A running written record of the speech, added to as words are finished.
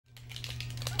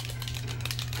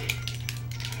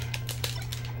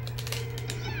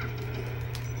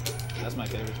my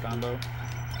favorite combo.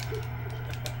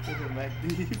 Super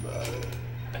MacD, bro.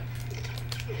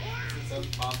 It's a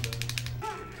combo.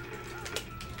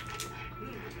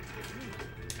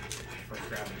 First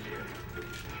grab of the year.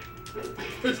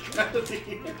 First grab of the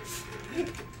year.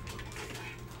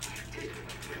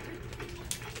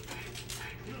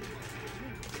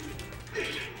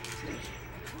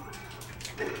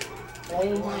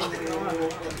 Oh my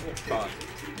god. Fuck.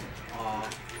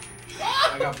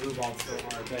 I got blue balled so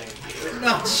hard, dang.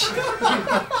 No.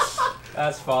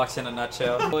 That's Fox in a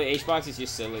nutshell. H-Box is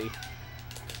just silly.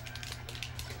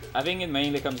 I think it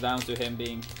mainly comes down to him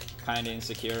being kind of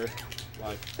insecure.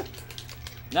 Like,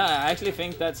 no, I actually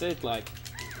think that's it. Like,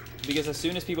 because as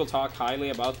soon as people talk highly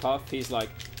about Puff, he's like,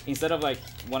 instead of like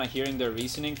when I'm hearing their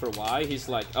reasoning for why, he's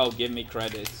like, oh, give me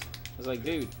credit. I was like,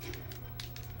 dude,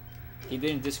 he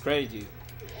didn't discredit you.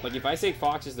 Like, if I say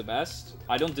Fox is the best,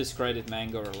 I don't discredit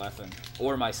Mango or Leffen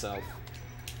or myself.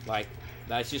 Like,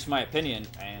 that's just my opinion,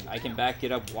 and I can back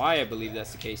it up why I believe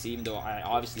that's the case, even though I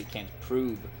obviously can't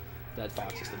prove that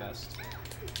Fox is the best.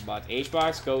 But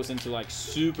H-Box goes into like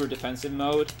super defensive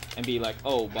mode and be like,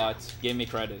 oh, but give me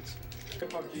credit. He's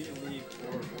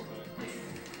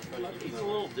a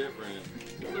little different.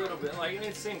 A little bit. Like, it's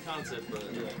the same concept, but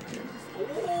yeah.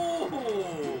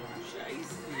 Oh,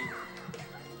 shicey.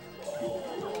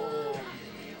 Oh.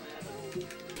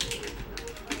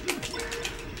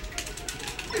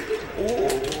 Oh.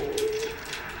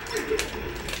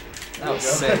 That was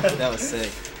sick. That was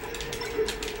sick.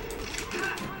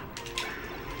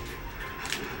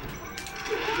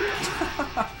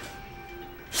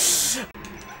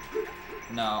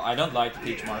 No, I don't like the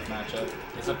Peach Marth matchup.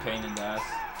 It's a pain in the ass.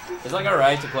 It's like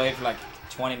alright to play for like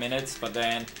 20 minutes, but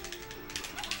then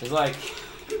it's like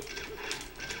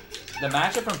the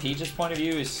matchup from Peach's point of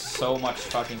view is so much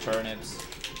fucking turnips.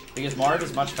 Because Marth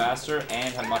is much faster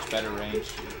and have much better range.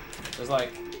 It's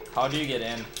like, how do you get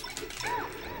in?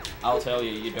 I'll tell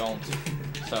you, you don't.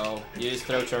 So, you just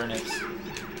throw turnips.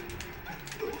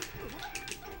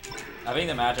 I think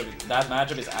that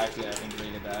matchup is actually, I think,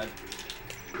 really bad.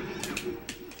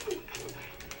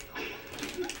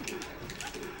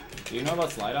 Do you know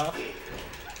about slide off?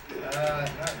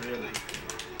 Not really.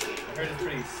 I heard it's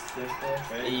pretty simple,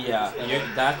 right? Yeah,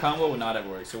 that combo would not have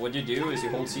worked. So what you do is you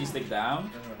hold C-stick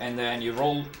down, and then you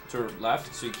roll to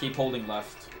left, so you keep holding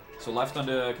left. So left on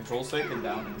the control stick and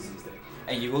down on the C-stick.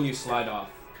 And you will use slide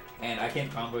off. And I can't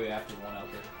combo you after one out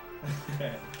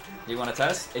there. Do you want to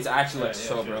test? It's actually like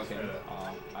so broken.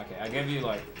 Okay, I give you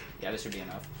like, yeah, this should be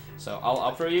enough. So I'll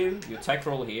up for you, you tech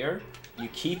roll here, you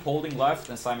keep holding left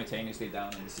and simultaneously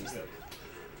down on the C-stick.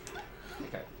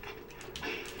 Okay.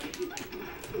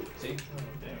 See?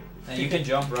 And you can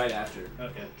jump right after.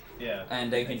 Okay, yeah.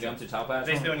 And then you can jump to top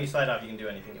after. Basically when you slide off you can do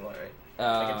anything you want, right?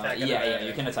 Yeah,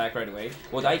 you can attack right away.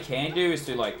 What I can do is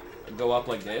to like go up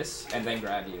like this and then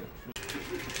grab you.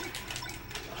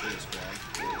 Just grab.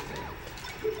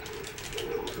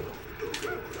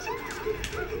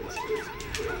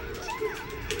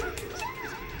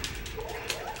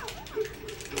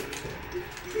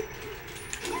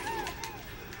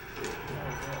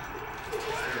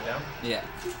 Yeah.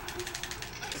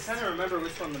 I'm trying to remember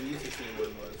which one the music theme was.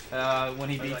 When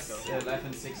he beats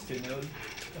Leffen 6-0.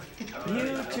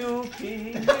 YouTube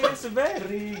King is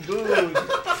very good.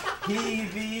 He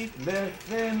beat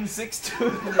Leffen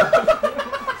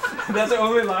 6-0. That's the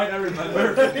only line I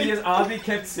remember. Because Abby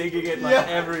kept singing it like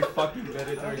every fucking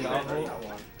minute during novel.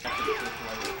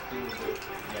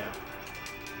 Yeah.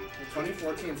 The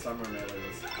 2014 Summer Melee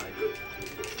was hype.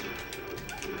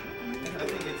 I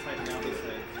think it's hype now because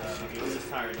I'm just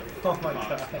tired of it. Oh my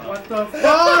god. What the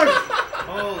fuck?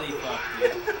 Holy fuck,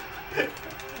 dude.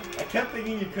 I kept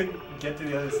thinking you couldn't get to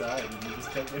the other side, and you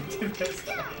just kept getting to the other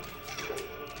side.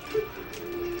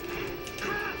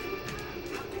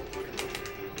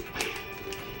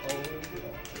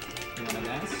 You wanna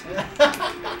dance?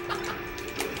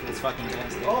 Let's fucking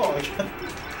dance, dude. Oh my god.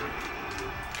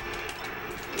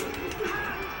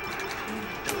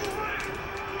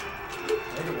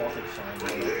 I need to walk and shine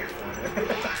right up the corner.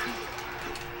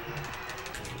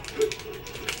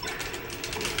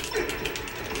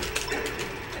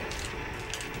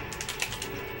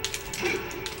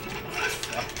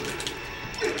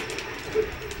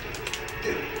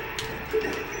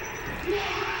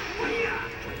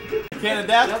 Can't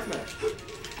adapt?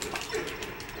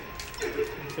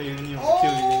 So you need to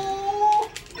kill you.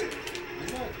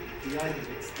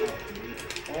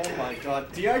 Oh my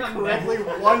god. DI correctly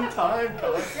one time,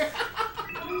 dog.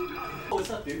 What's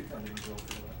up, dude?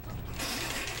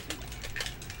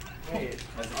 Wait,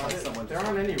 there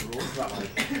aren't any rules about like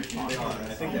I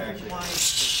think there actually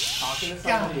talking to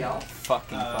somebody else?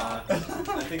 Fucking fuck.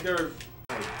 I think they're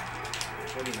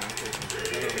 49.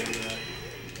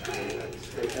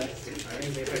 I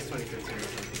think they priced 2015 or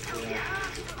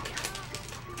something.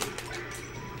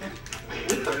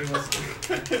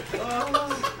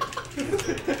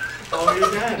 Oh,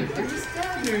 you're dead. You're just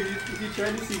dead. Dude, you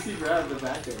tried to CC grab the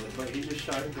back of it, but he just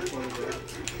shot him before the grab.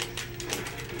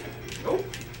 Nope.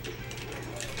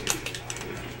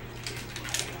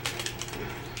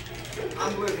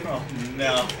 I'm living. oh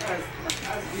no.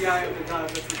 As the eye of the god,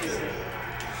 that's what they say.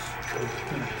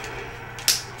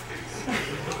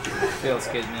 Feels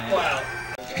good, man. Wow.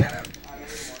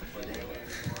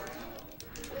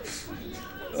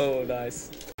 Oh, nice.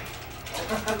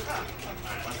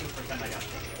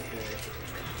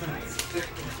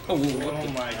 Oh, Oh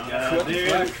my god, What the dude.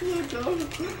 fuck?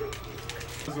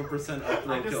 What percent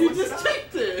upload He kills? just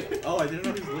checked it! Oh, I didn't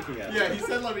know he was looking at it. Yeah, he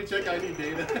said, let me check, I need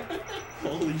data.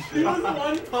 Holy He shit. was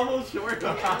one pummel short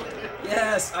about it.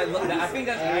 Yes, I love that. I think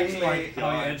that's Oh actually my how you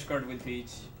God. edge guard with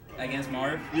Peach against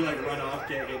Marv. You like run off,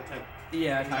 can't get 10.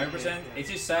 Yeah, 100%. It's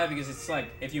just sad because it's like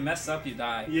if you mess up, you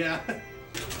die. Yeah.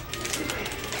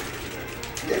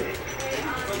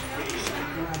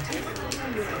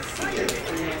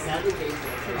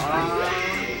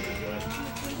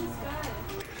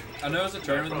 I know it was a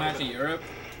tournament match in Europe.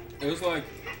 It was like,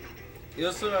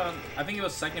 I think it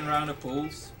was second round of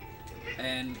pools,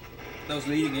 and that was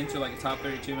leading into like a top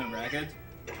 32 man bracket.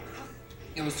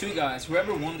 It was two guys.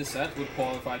 Whoever won the set would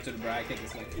qualify to the bracket.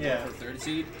 It's like Yeah. for third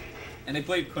seed, and they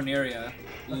played Corneria,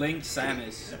 Link,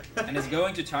 Samus, and it's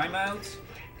going to timeout.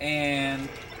 And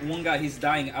one guy, he's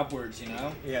dying upwards, you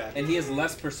know? Yeah. And he has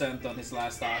less percent on his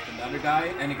last stock than the other guy,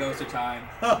 and it goes to time.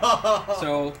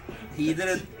 So he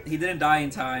didn't die in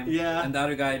time. Yeah. And the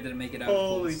other guy didn't make it out.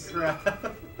 Holy Pools.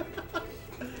 crap.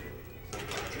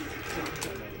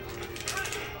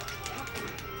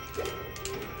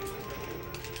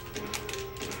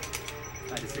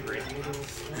 I disagree.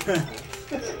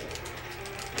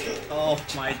 Oh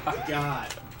my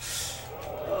god.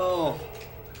 Oh.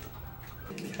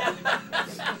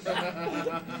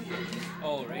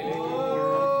 Oh really?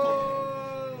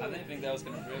 Oh. I didn't think that was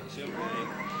gonna break. Should break.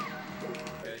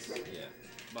 Yes, yeah.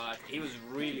 But he was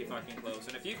really fucking close.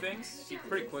 And a few things he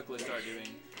pretty quickly started doing.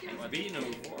 And what beaten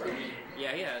him before. I mean,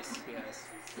 yeah, he has. He has.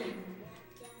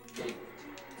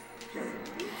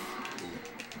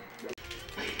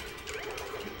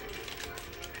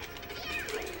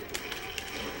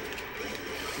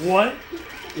 What?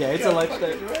 Yeah, it's a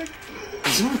lifestyle.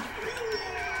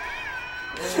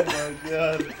 Oh my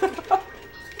god.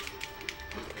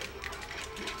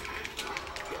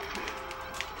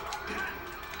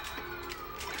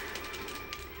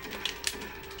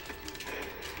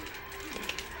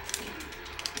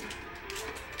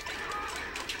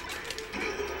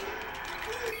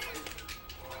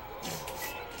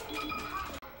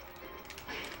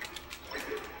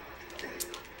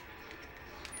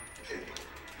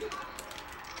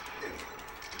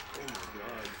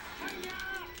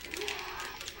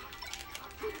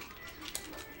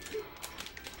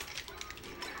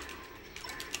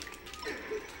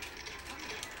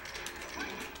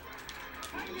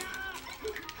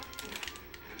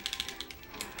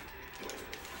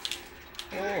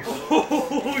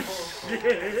 Oh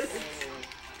shit!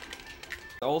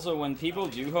 Also, when people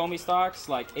do homie stocks,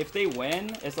 like if they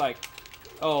win, it's like,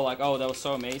 oh, that was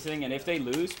so amazing. And if they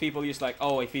lose, people just like,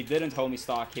 oh, if he didn't homie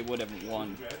stock, he would have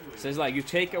won. So it's like you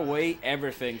take away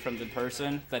everything from the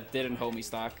person that didn't homie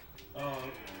stock. Oh, okay.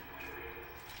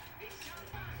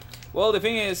 Well, the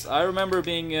thing is, I remember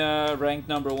being ranked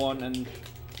 #1, and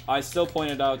I still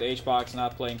pointed out HBox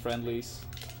not playing friendlies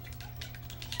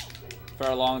for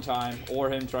a long time, or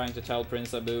him trying to tell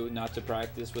Prince Abu not to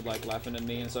practice with like Leffen and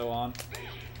me and so on.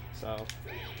 So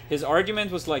his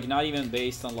argument was like not even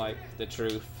based on like the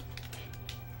truth.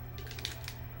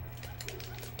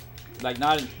 Like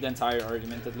not the entire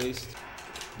argument at least.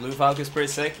 Blue Falcon is pretty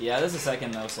sick. Yeah, this is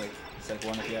second no sick. Sick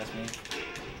one if you ask me.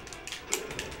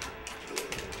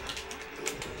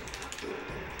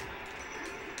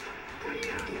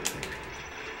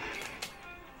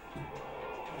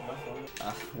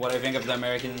 What I think of the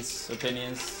Americans'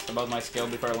 opinions about my skill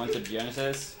before I went to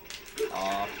Genesis?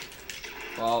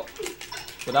 Well,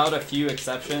 without a few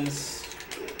exceptions,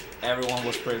 everyone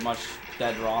was pretty much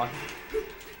dead wrong.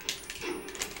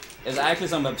 There's actually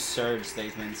some absurd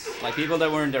statements. Like, people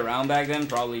that weren't around back then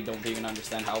probably don't even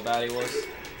understand how bad it was.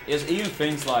 There's even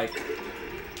things like,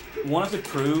 one of the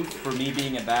proof for me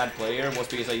being a bad player was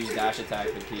because I used dash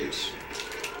attack with Peach.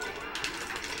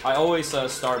 I always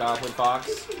start off with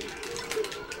Fox.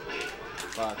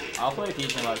 But I'll play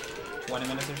Peach in like 20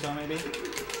 minutes or so, maybe.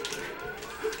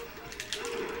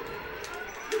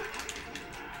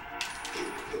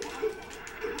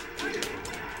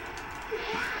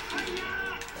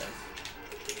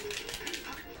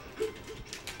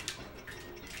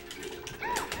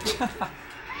 Get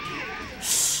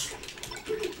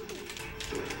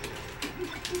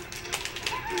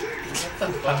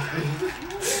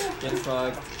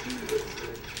fucked.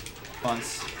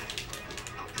 Once.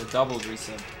 The double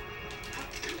reset.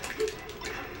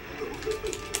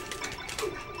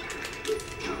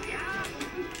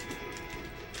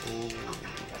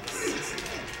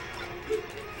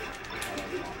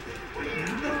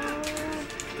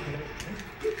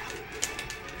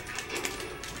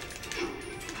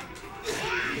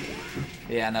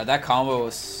 Yeah, no, that combo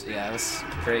was, yeah, it was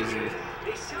crazy.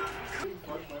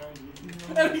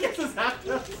 And he gets his half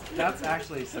dust. That's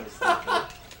actually so stupid. Oh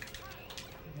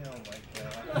my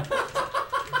god.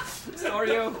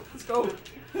 Mario, let's go.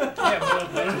 Yeah, Team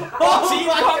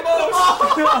combos!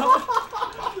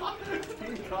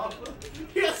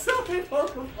 He has so many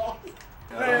Pokeballs.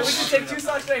 Hey, we can take 2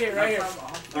 stocks right here, right here.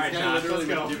 Alright, Josh, let's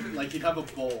go. Like, he'd have a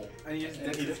bowl. And he'd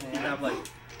have, like,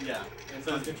 yeah. And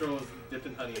so his control was dipped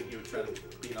in honey, and he would try to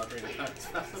beat Ocarina of Time as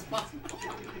fast as possible.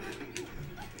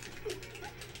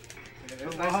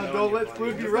 Don't let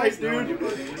Spoon be right, dude.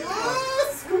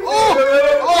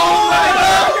 Oh my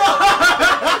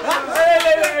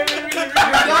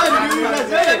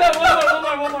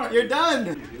god! One more. You're done!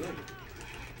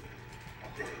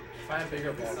 If I had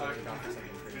bigger balls, I would have gone for something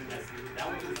crazy. That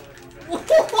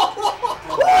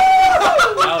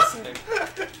was sick.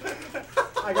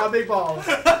 I got big balls.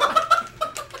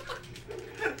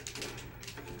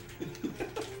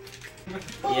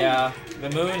 Yeah, the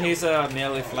moon, he's a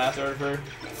nearly flat earther.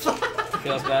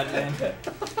 Feels bad for him.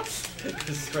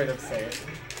 Just straight up say it.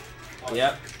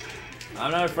 Yep.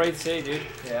 I'm not afraid to say, dude.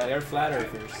 Yeah, they're flat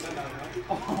earthers.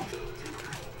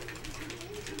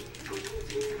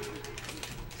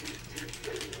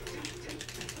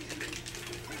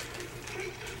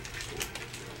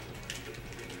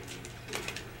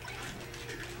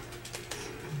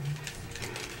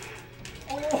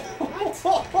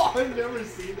 Oh, I've never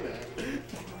seen that.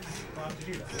 How'd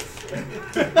you do that?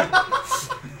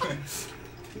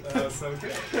 That was so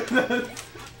good.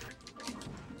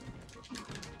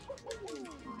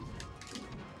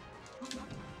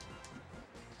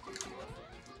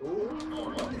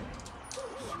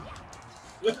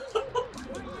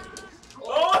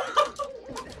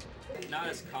 Not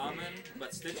as common,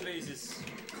 but Stitch Phase is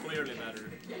clearly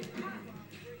better.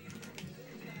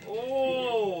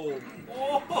 Oh!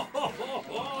 Oh!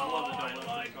 I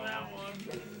like that one.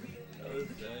 That was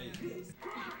nice.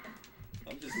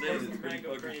 I'm just saying it's pretty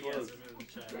fucking close.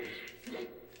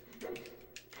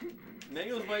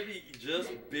 Mango's might be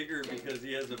just bigger because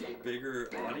he has a bigger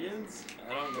audience.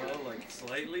 I don't know, like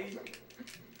slightly.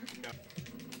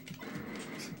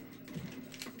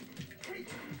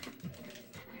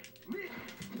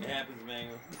 It happens,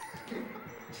 Mango.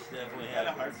 Definitely Kind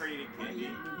of hard happens. for eating candy.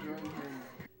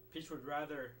 Peach would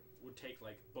take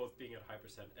like both being at high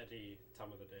percent any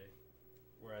time of the day,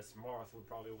 whereas Marth would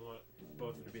probably want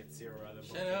both of them to be at 0 rather than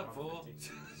both Shut being up, on fool.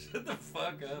 15. Shut the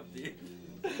fuck up, dude.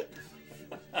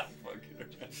 Fucking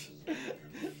around.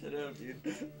 Shut up, dude.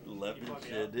 Leffen fuck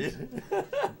shit, up. dude.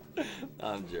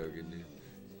 I'm joking, dude.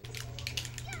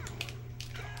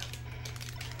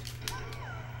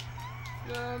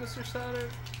 Yeah, Mr. Saturn.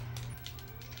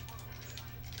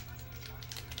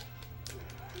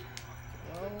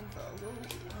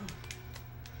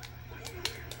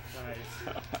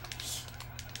 Nice.